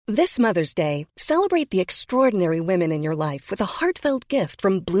This Mother's Day, celebrate the extraordinary women in your life with a heartfelt gift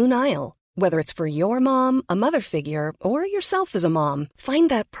from Blue Nile. Whether it's for your mom, a mother figure, or yourself as a mom, find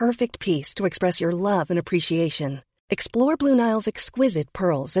that perfect piece to express your love and appreciation. Explore Blue Nile's exquisite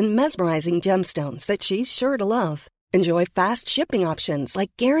pearls and mesmerizing gemstones that she's sure to love. Enjoy fast shipping options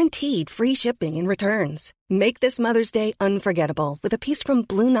like guaranteed free shipping and returns. Make this Mother's Day unforgettable with a piece from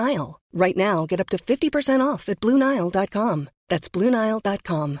Blue Nile. Right now, get up to 50% off at BlueNile.com. That's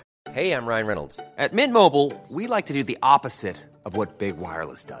BlueNile.com. Hey, I'm Ryan Reynolds. At Mint Mobile, we like to do the opposite of what Big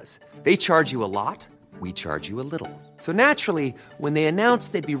Wireless does. They charge you a lot, we charge you a little. So naturally, when they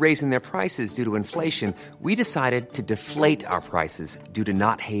announced they'd be raising their prices due to inflation, we decided to deflate our prices due to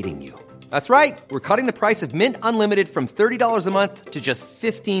not hating you. That's right. We're cutting the price of Mint Unlimited from $30 a month to just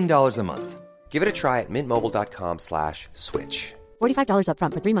 $15 a month. Give it a try at mintmobile.com/switch. $45 up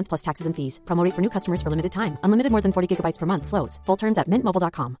front for 3 months plus taxes and fees. Promo rate for new customers for limited time. Unlimited more than 40 gigabytes per month. Slows full terms at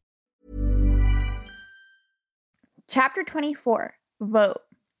mintmobile.com. Chapter 24, Vote.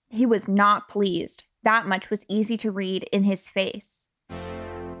 He was not pleased. That much was easy to read in his face.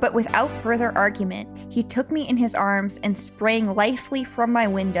 But without further argument, he took me in his arms and sprang lithely from my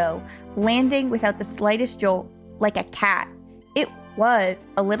window, landing without the slightest jolt, like a cat. It was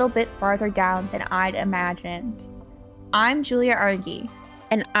a little bit farther down than I'd imagined. I'm Julia Argy.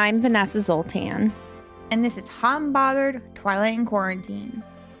 And I'm Vanessa Zoltan. And this is Hot and Bothered, Twilight in Quarantine.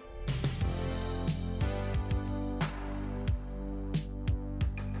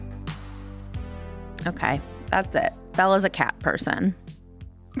 Okay, that's it. Bella's a cat person.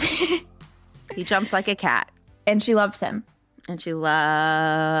 He jumps like a cat. And she loves him. And she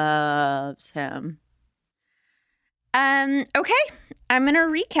loves him. Okay, I'm going to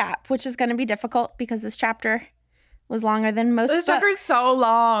recap, which is going to be difficult because this chapter was longer than most This chapter is so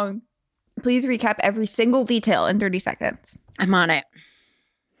long. Please recap every single detail in 30 seconds. I'm on it.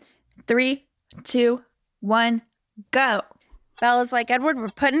 3, 2, 1, go. Bella's like, Edward, we're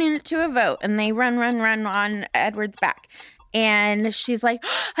putting it to a vote. And they run on Edward's back. And she's like,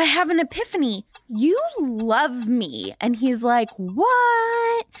 I have an epiphany. You love me. And he's like,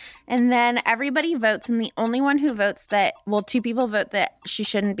 what? And then everybody votes. And the only one who votes that, well, 2 people vote that she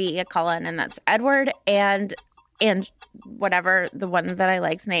shouldn't be a Cullen. And that's Edward and whatever the one that I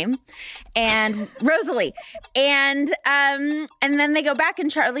like's name, and Rosalie. And then they go back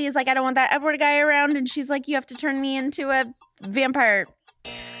and Charlie is like, I don't want that Edward guy around. And she's like, you have to turn me into a vampire.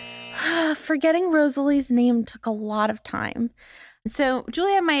 Forgetting Rosalie's name took a lot of time. So,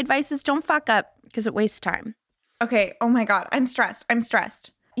 Julia, my advice is don't fuck up because it wastes time. Okay. Oh my God. I'm stressed.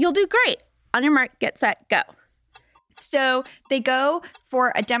 You'll do great. On your mark, get set, go. So they go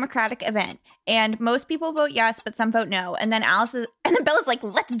for a Democratic event, and most people vote yes, but some vote no. And then Bella's like,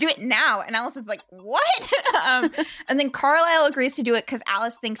 let's do it now. And Alice is like, what? And then Carlisle agrees to do it because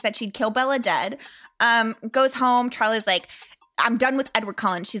Alice thinks that she'd kill Bella dead. Goes home. Charlie's like, I'm done with Edward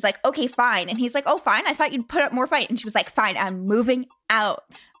Cullen. She's like, okay, fine. And he's like, oh, fine. I thought you'd put up more fight. And she was like, fine, I'm moving out.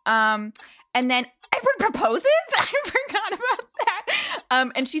 And then Edward proposes? I forgot about that.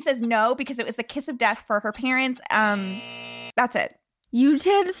 And she says no because it was the kiss of death for her parents. That's it. You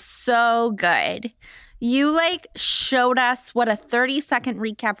did so good. You showed us what a 30-second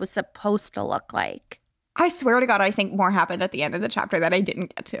recap was supposed to look like. I swear to God, I think more happened at the end of the chapter that I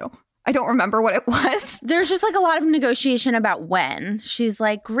didn't get to. I don't remember what it was. There's just a lot of negotiation about when. She's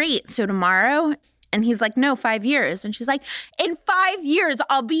like, great, so tomorrow? And he's like, no, 5 years. And she's like, in 5 years,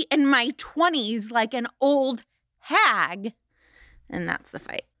 I'll be in my 20s like an old hag. And that's the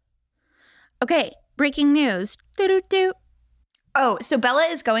fight. Okay, breaking news. Doo-doo-doo. Oh, so Bella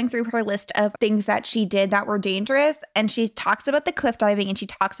is going through her list of things that she did that were dangerous. And she talks about the cliff diving and she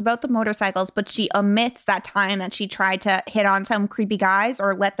talks about the motorcycles, but she omits that time that she tried to hit on some creepy guys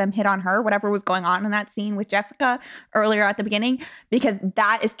or let them hit on her, whatever was going on in that scene with Jessica earlier at the beginning, because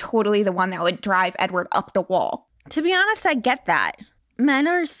that is totally the one that would drive Edward up the wall. To be honest, I get that. Men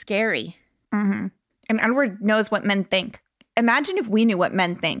are scary. Mm-hmm. And Edward knows what men think. Imagine if we knew what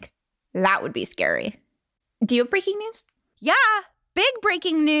men think. That would be scary. Do you have breaking news? Yeah, big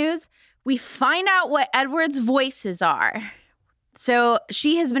breaking news. We find out what Edward's voices are. So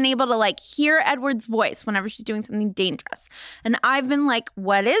she has been able to hear Edward's voice whenever she's doing something dangerous. And I've been like,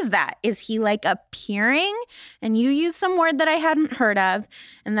 what is that? Is he appearing? And you used some word that I hadn't heard of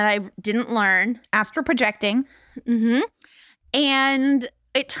and that I didn't learn. Astral projecting. Mm-hmm. And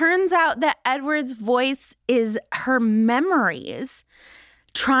it turns out that Edward's voice is her memories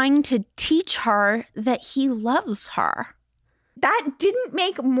trying to teach her that he loves her. That didn't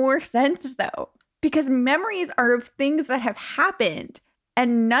make more sense, though, because memories are of things that have happened,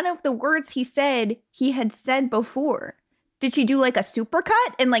 and none of the words he had said before. Did she do like a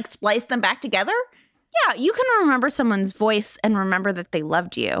supercut and like splice them back together? Yeah, you can remember someone's voice and remember that they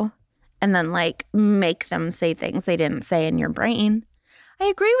loved you and then like make them say things they didn't say in your brain. I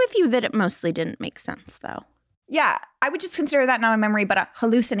agree with you that it mostly didn't make sense, though. Yeah, I would just consider that not a memory, but a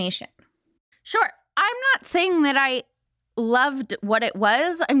hallucination. Sure. I'm not saying that I loved what it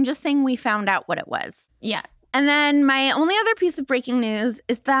was. I'm just saying we found out what it was. Yeah. And then my only other piece of breaking news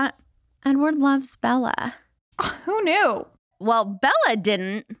is that Edward loves Bella. Who knew? Well, Bella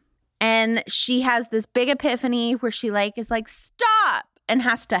didn't. And she has this big epiphany where she like is like, stop, and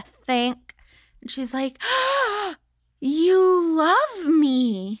has to think. And she's like, oh, you love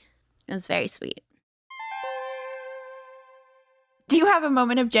me. It was very sweet. Do you have a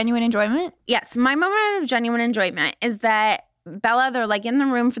moment of genuine enjoyment? Yes, my moment of genuine enjoyment is that Bella, they're like in the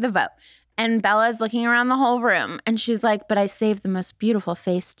room for the vote. And Bella's looking around the whole room. And she's like, but I saved the most beautiful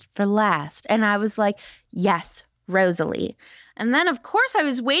face for last. And I was like, yes, Rosalie. And then, of course, I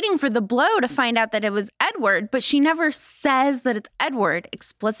was waiting for the blow to find out that it was Edward, but she never says that it's Edward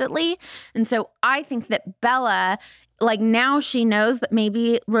explicitly. And so I think that Bella, like now she knows that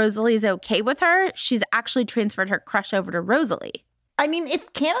maybe Rosalie's okay with her. She's actually transferred her crush over to Rosalie. I mean, it's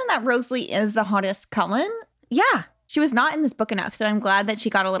canon that Rosalie is the hottest Cullen. Yeah. She was not in this book enough, so I'm glad that she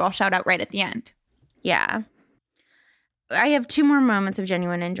got a little shout out right at the end. Yeah. I have two more moments of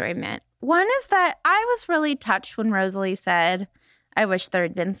genuine enjoyment. One is that I was really touched when Rosalie said, I wish there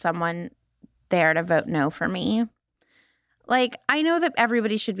had been someone there to vote no for me. Like, I know that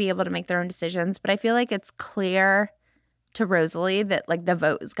everybody should be able to make their own decisions, but I feel like it's clear to Rosalie that, like, the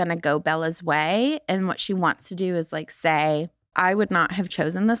vote is going to go Bella's way. And what she wants to do is, like, say, I would not have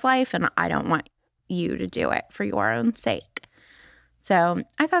chosen this life, and I don't want you to do it for your own sake. So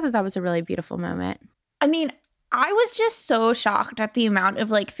I thought that that was a really beautiful moment. I mean, I was just so shocked at the amount of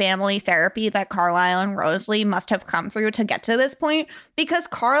like family therapy that Carlisle and Rosalie must have come through to get to this point, because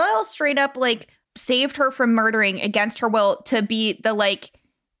Carlisle straight up like saved her from murdering against her will to be the like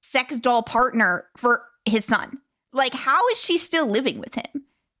sex doll partner for his son. Like, how is she still living with him?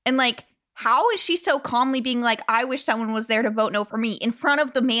 And like, how is she so calmly being like, I wish someone was there to vote no for me in front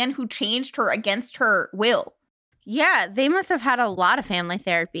of the man who changed her against her will? Yeah, they must have had a lot of family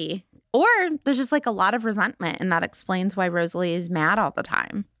therapy. Or there's just like a lot of resentment, and that explains why Rosalie is mad all the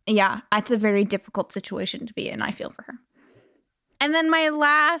time. Yeah, that's a very difficult situation to be in. I feel for her. And then my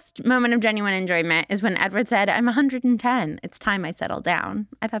last moment of genuine enjoyment is when Edward said, I'm 110. It's time I settle down.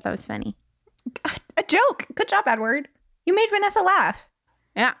 I thought that was funny. A joke. Good job, Edward. You made Vanessa laugh.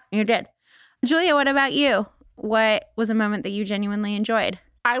 Yeah, you did. Julia, what about you? What was a moment that you genuinely enjoyed?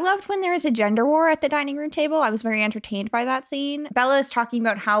 I loved when there was a gender war at the dining room table. I was very entertained by that scene. Bella is talking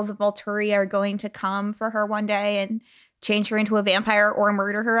about how the Volturi are going to come for her one day and change her into a vampire or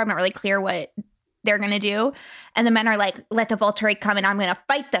murder her. I'm not really clear what they're going to do. And the men are like, let the Volturi come and I'm going to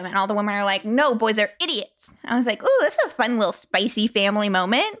fight them. And all the women are like, no, boys are idiots. I was like, oh, this is a fun little spicy family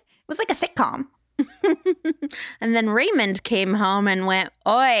moment. It was like a sitcom. And then Raymond came home and went,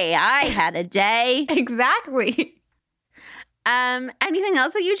 oi, I had a day. Exactly. Anything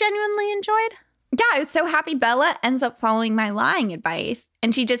else that you genuinely enjoyed? Yeah, I was so happy Bella ends up following my lying advice.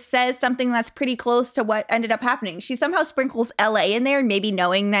 And she just says something that's pretty close to what ended up happening. She somehow sprinkles LA in there, maybe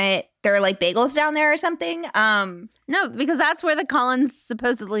knowing that there are like bagels down there or something. No, because that's where the Cullens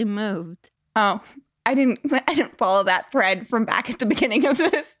supposedly moved. Oh, I didn't follow that thread from back at the beginning of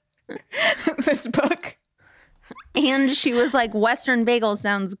this book. And she was like, Western bagel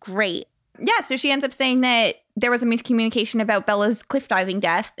sounds great. Yeah, so she ends up saying that there was a miscommunication about Bella's cliff diving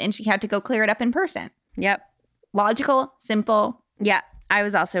death and she had to go clear it up in person. Yep. Logical, simple. Yeah. I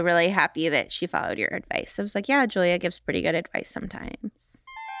was also really happy that she followed your advice. I was like, yeah, Julia gives pretty good advice sometimes.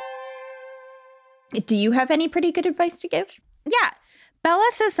 Do you have any pretty good advice to give? Yeah. Bella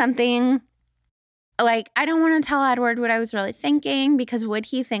says something like, I don't want to tell Edward what I was really thinking because would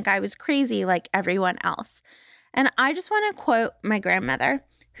he think I was crazy like everyone else? And I just want to quote my grandmother,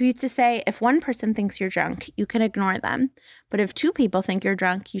 who used to say, if one person thinks you're drunk, you can ignore them. But if two people think you're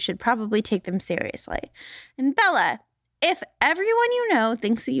drunk, you should probably take them seriously. And Bella, if everyone you know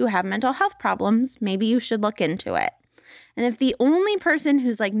thinks that you have mental health problems, maybe you should look into it. And if the only person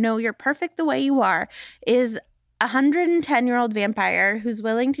who's like, no, you're perfect the way you are, is a 110-year-old vampire who's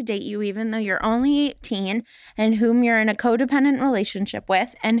willing to date you even though you're only 18 and whom you're in a codependent relationship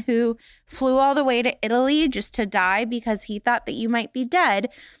with and who flew all the way to Italy just to die because he thought that you might be dead,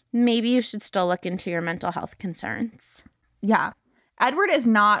 maybe you should still look into your mental health concerns. Yeah. Edward is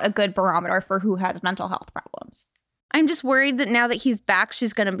not a good barometer for who has mental health problems. I'm just worried that now that he's back,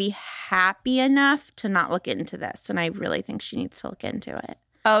 she's going to be happy enough to not look into this. And I really think she needs to look into it.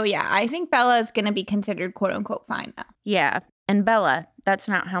 Oh, yeah. I think Bella is going to be considered quote unquote fine now. Yeah. And Bella, that's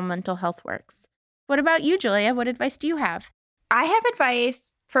not how mental health works. What about you, Julia? What advice do you have? I have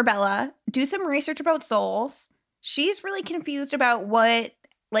advice for Bella. Do some research about souls. She's really confused about what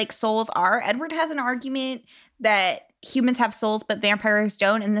like souls are. Edward has an argument that humans have souls, but vampires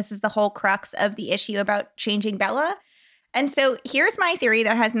don't. And this is the whole crux of the issue about changing Bella. And so here's my theory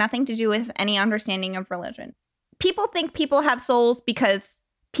that has nothing to do with any understanding of religion. People think people have souls because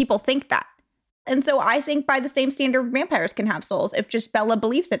people think that. And so I think by the same standard, vampires can have souls if just Bella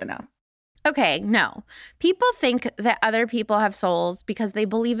believes it enough. Okay, no. People think that other people have souls because they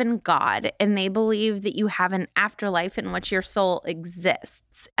believe in God and they believe that you have an afterlife in which your soul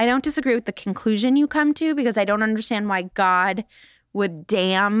exists. I don't disagree with the conclusion you come to because I don't understand why God would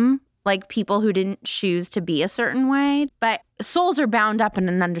damn like people who didn't choose to be a certain way. But souls are bound up in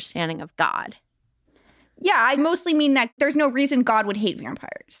an understanding of God. Yeah, I mostly mean that there's no reason God would hate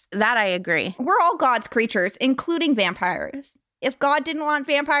vampires. That I agree. We're all God's creatures, including vampires. If God didn't want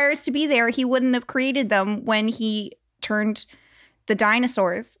vampires to be there, he wouldn't have created them when he turned the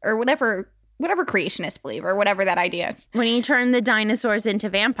dinosaurs or whatever creationists believe or whatever that idea is. When he turned the dinosaurs into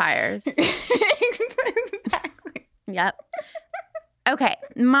vampires. Exactly. Yep. Okay,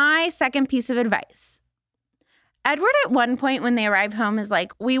 my second piece of advice. Edward at one point when they arrive home is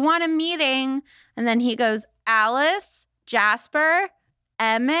like, we want a meeting. And then he goes, Alice, Jasper,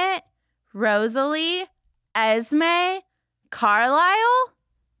 Emmett, Rosalie, Esme, Carlisle.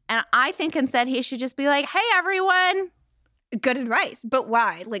 And I think instead he should just be like, hey, everyone. Good advice. But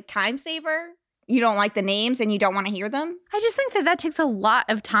why? Like time saver? You don't like the names and you don't want to hear them? I just think that takes a lot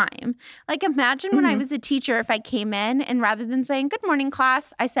of time. Like imagine when I was a teacher, if I came in and rather than saying, good morning,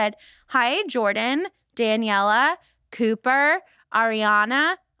 class, I said, hi, Jordan, Daniela, Cooper,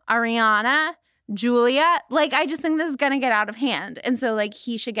 Ariana, Julia. Like, I just think this is going to get out of hand. And so, like,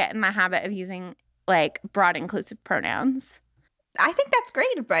 he should get in the habit of using, like, broad inclusive pronouns. I think that's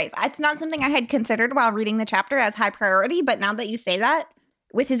great advice. It's not something I had considered while reading the chapter as high priority, but now that you say that,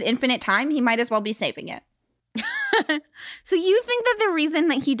 with his infinite time, he might as well be saving it. So you think that the reason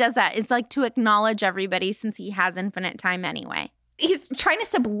that he does that is, like, to acknowledge everybody since he has infinite time anyway? He's trying to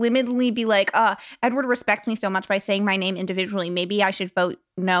subliminally be like, Edward respects me so much by saying my name individually. Maybe I should vote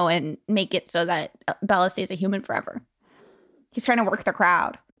no and make it so that Bella stays a human forever. He's trying to work the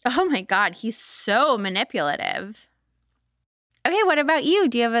crowd. Oh my God, he's so manipulative. Okay, what about you?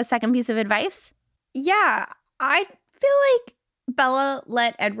 Do you have a second piece of advice? Yeah, I feel like Bella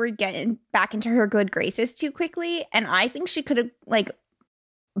let Edward get back into her good graces too quickly. And I think she could have, like,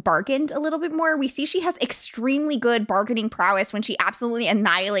 bargained a little bit more. We see she has extremely good bargaining prowess when she absolutely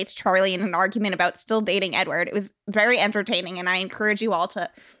annihilates Charlie in an argument about still dating Edward. It was very entertaining, and I encourage you all to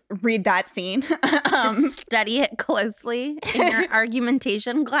read that scene. Just study it closely in your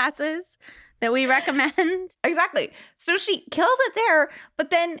argumentation classes that we recommend. Exactly. So she kills it there,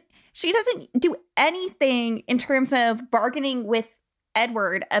 but then she doesn't do anything in terms of bargaining with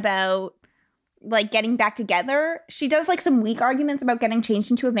Edward about like getting back together. She does like some weak arguments about getting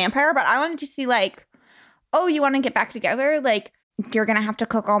changed into a vampire, but I wanted to see like, oh, you want to get back together? Like, you're going to have to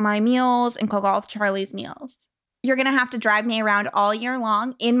cook all my meals and cook all of Charlie's meals. You're going to have to drive me around all year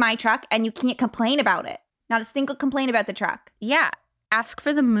long in my truck, and you can't complain about it. Not a single complaint about the truck. Yeah. Ask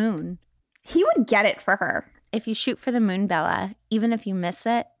for the moon. He would get it for her. If you shoot for the moon, Bella, even if you miss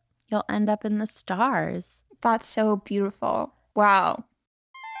it, you'll end up in the stars. That's so beautiful. Wow.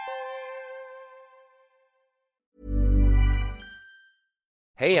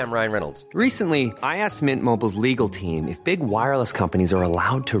 Hey, I'm Ryan Reynolds. Recently, I asked Mint Mobile's legal team if big wireless companies are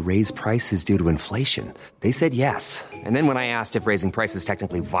allowed to raise prices due to inflation. They said yes. And then when I asked if raising prices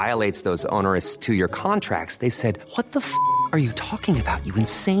technically violates those onerous 2-year contracts, they said, what the f*** are you talking about, you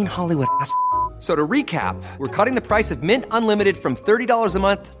insane Hollywood ass f- So to recap, we're cutting the price of Mint Unlimited from $30 a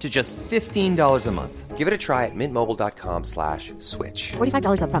month to just $15 a month. Give it a try at mintmobile.com/switch.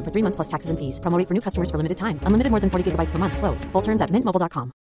 $45 up front for 3 months plus taxes and fees. Promo rate for new customers for limited time. Unlimited more than 40 gigabytes per month. Slows full terms at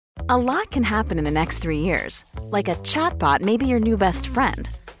mintmobile.com. A lot can happen in the next 3 years. Like a chatbot may be your new best friend.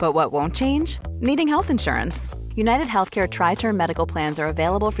 But what won't change? Needing health insurance. United Healthcare Tri-Term Medical Plans are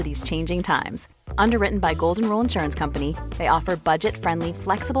available for these changing times. Underwritten by Golden Rule Insurance Company, they offer budget-friendly,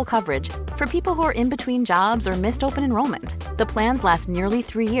 flexible coverage for people who are in between jobs or missed open enrollment. The plans last nearly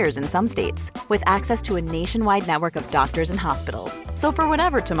 3 years in some states, with access to a nationwide network of doctors and hospitals. So for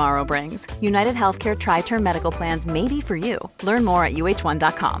whatever tomorrow brings, United Healthcare Tri-Term Medical Plans may be for you. Learn more at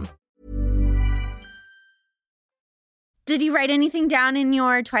uh1.com. Did you write anything down in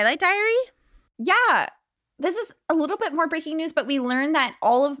your Twilight diary? Yeah. This is a little bit more breaking news, but we learned that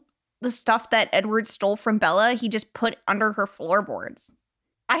all of the stuff that Edward stole from Bella, he just put under her floorboards.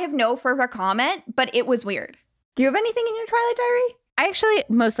 I have no further comment, but it was weird. Do you have anything in your Twilight Diary? I actually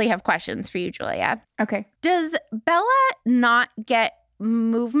mostly have questions for you, Julia. Okay. Does Bella not get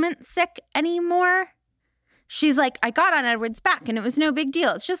movement sick anymore? She's like, I got on Edward's back and it was no big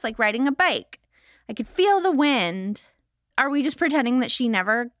deal. It's just like riding a bike. I could feel the wind. Are we just pretending that she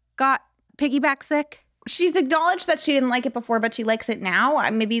never got piggyback sick? She's acknowledged that she didn't like it before, but she likes it now.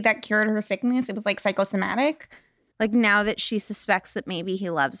 Maybe that cured her sickness. It was like psychosomatic. Like now that she suspects that maybe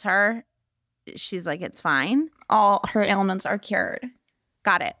he loves her, she's like, it's fine. All her ailments are cured.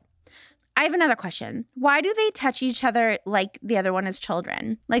 Got it. I have another question. Why do they touch each other like the other one is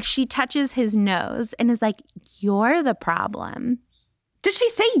children? Like she touches his nose and is like, you're the problem. Does she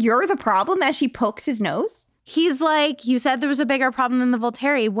say you're the problem as she pokes his nose? He's like, you said there was a bigger problem than the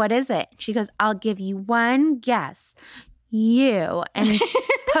Volturi. What is it? She goes, I'll give you one guess. You. And he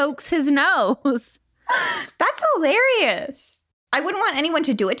pokes his nose. That's hilarious. I wouldn't want anyone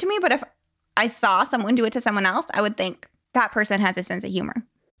to do it to me, but if I saw someone do it to someone else, I would think that person has a sense of humor.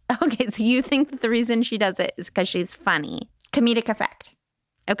 Okay, so you think that the reason she does it is because she's funny. Comedic effect.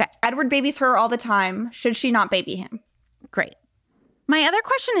 Okay. Edward babies her all the time. Should she not baby him? Great. My other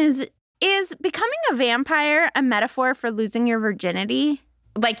question is becoming a vampire a metaphor for losing your virginity?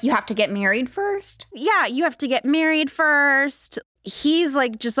 Like you have to get married first? Yeah, you have to get married first. He's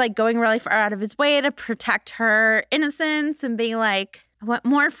like just like going really far out of his way to protect her innocence and being like, I want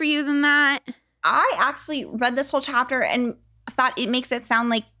more for you than that. I actually read this whole chapter and thought it makes it sound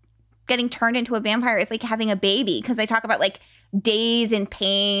like getting turned into a vampire is like having a baby, because they talk about like days in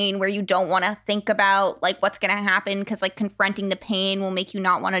pain where you don't want to think about like what's going to happen because like confronting the pain will make you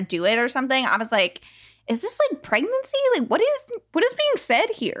not want to do it or something. I was like, is this like pregnancy? Like what is being said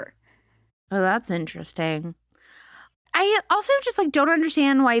here? Oh, that's interesting. I also just like don't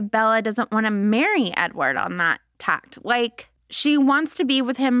understand why Bella doesn't want to marry Edward on that tact. Like she wants to be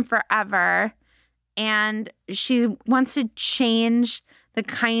with him forever and she wants to change the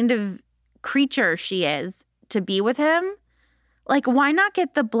kind of creature she is to be with him. Like, why not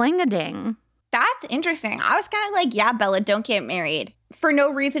get the bling-a-ding? That's interesting. I was kind of like, yeah, Bella, don't get married. For no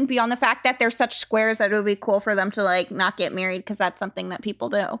reason beyond the fact that they're such squares that it would be cool for them to like not get married because that's something that people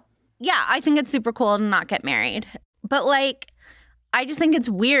do. Yeah, I think it's super cool to not get married. But like, I just think it's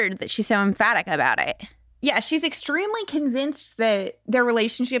weird that she's so emphatic about it. Yeah, she's extremely convinced that their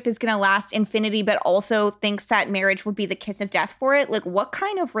relationship is going to last infinity, but also thinks that marriage would be the kiss of death for it. Like, what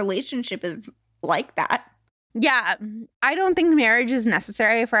kind of relationship is like that? Yeah, I don't think marriage is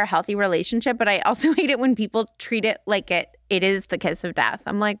necessary for a healthy relationship, but I also hate it when people treat it like it is the kiss of death.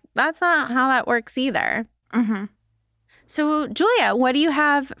 I'm like, that's not how that works either. Mm-hmm. So, Julia, what do you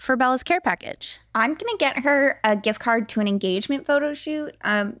have for Bella's care package? I'm going to get her a gift card to an engagement photo shoot.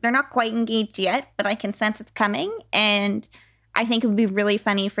 They're not quite engaged yet, but I can sense it's coming. And I think it would be really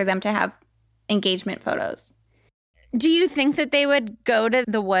funny for them to have engagement photos. Do you think that they would go to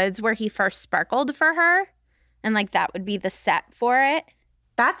the woods where he first sparkled for her? And like that would be the set for it?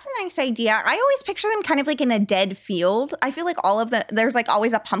 That's a nice idea. I always picture them kind of like in a dead field. I feel like there's like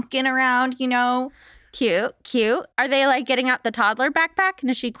always a pumpkin around, you know? Cute, cute. Are they like getting out the toddler backpack and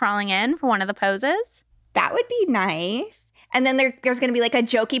is she crawling in for one of the poses? That would be nice. And then there's going to be like a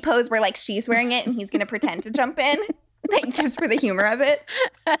jokey pose where like she's wearing it and he's going to pretend to jump in, like just for the humor of it.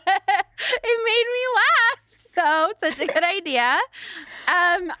 It made me laugh. So such a good idea.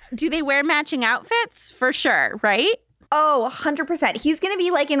 Do they wear matching outfits? For sure, right? Oh, 100%. He's going to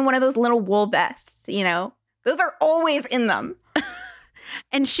be like in one of those little wool vests, you know? Those are always in them.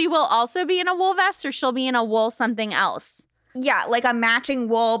 And she will also be in a wool vest or she'll be in a wool something else? Yeah, like a matching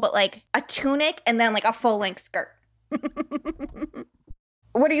wool, but like a tunic and then like a full-length skirt.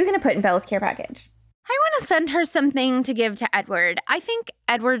 What are you going to put in Bella's care package? I want to send her something to give to Edward. I think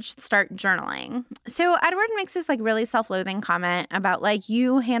Edward should start journaling. So Edward makes this like really self-loathing comment about like,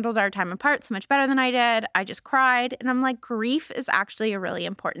 you handled our time apart so much better than I did. I just cried. And I'm like, grief is actually a really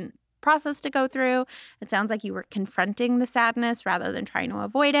important process to go through. It sounds like you were confronting the sadness rather than trying to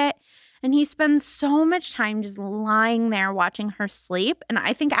avoid it. And he spends so much time just lying there watching her sleep. And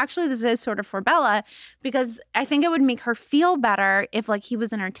I think actually this is sort of for Bella because I think it would make her feel better if like he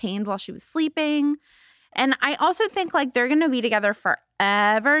was entertained while she was sleeping. And I also think like they're going to be together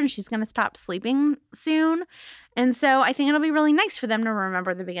forever and she's going to stop sleeping soon. And so I think it'll be really nice for them to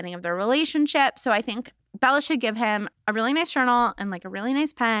remember the beginning of their relationship. So I think Bella should give him a really nice journal and like a really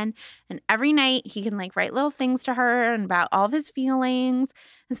nice pen. And every night he can like write little things to her and about all of his feelings.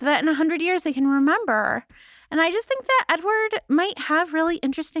 And so that in 100 years they can remember. And I just think that Edward might have really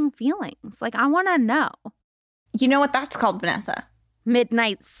interesting feelings. Like I want to know. You know what that's called, Vanessa?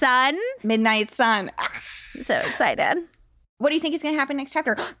 Midnight Sun. Midnight Sun. So excited. What do you think is going to happen next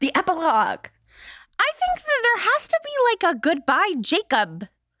chapter? The epilogue. I think that there has to be like a goodbye Jacob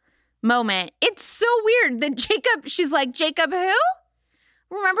moment. It's so weird that Jacob, she's like, Jacob who?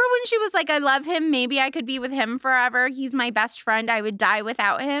 Remember when she was like, I love him. Maybe I could be with him forever. He's my best friend. I would die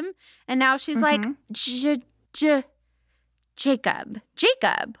without him. And now she's like, Jacob.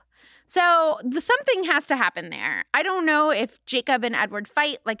 So something has to happen there. I don't know if Jacob and Edward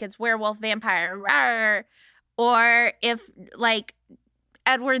fight like it's werewolf vampire, or if like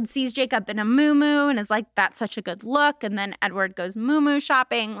Edward sees Jacob in a muumuu and is like, that's such a good look. And then Edward goes muumuu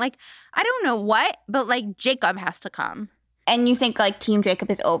shopping. Like, I don't know what, but like Jacob has to come. And you think like Team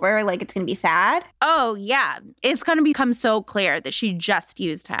Jacob is over? Like it's going to be sad? Oh, yeah. It's going to become so clear that she just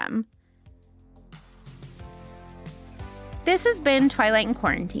used him. This has been Twilight in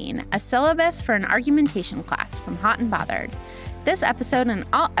Quarantine, a syllabus for an argumentation class from Hot and Bothered. This episode and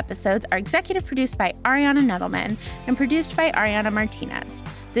all episodes are executive produced by Ariana Nettleman and produced by Ariana Martinez.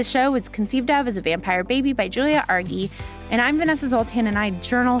 This show was conceived of as a vampire baby by Julia Argy, and I'm Vanessa Zoltan, and I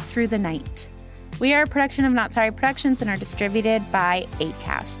journal through the night. We are a production of Not Sorry Productions and are distributed by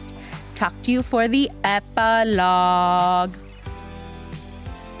Acast. Talk to you for the epilogue.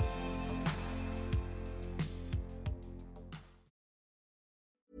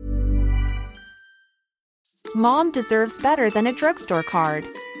 Mom deserves better than a drugstore card.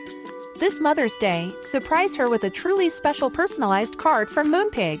 This Mother's Day, surprise her with a truly special personalized card from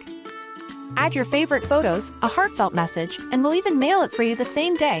Moonpig. Add your favorite photos, a heartfelt message, and we'll even mail it for you the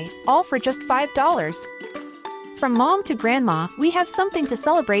same day, all for just $5. From mom to grandma, we have something to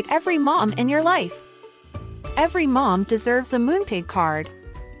celebrate every mom in your life. Every mom deserves a Moonpig card.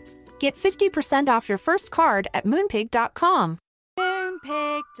 Get 50% off your first card at Moonpig.com.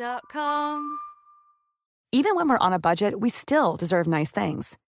 Moonpig.com. Even when we're on a budget, we still deserve nice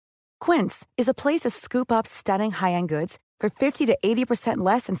things. Quince is a place to scoop up stunning high-end goods for 50 to 80%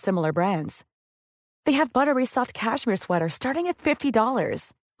 less than similar brands. They have buttery soft cashmere sweaters starting at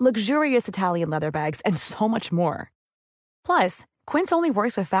 $50, luxurious Italian leather bags, and so much more. Plus, Quince only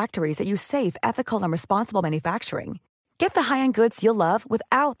works with factories that use safe, ethical, and responsible manufacturing. Get the high-end goods you'll love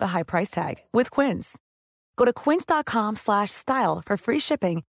without the high price tag with Quince. Go to quince.com/style for free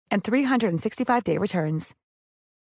shipping and 365-day returns.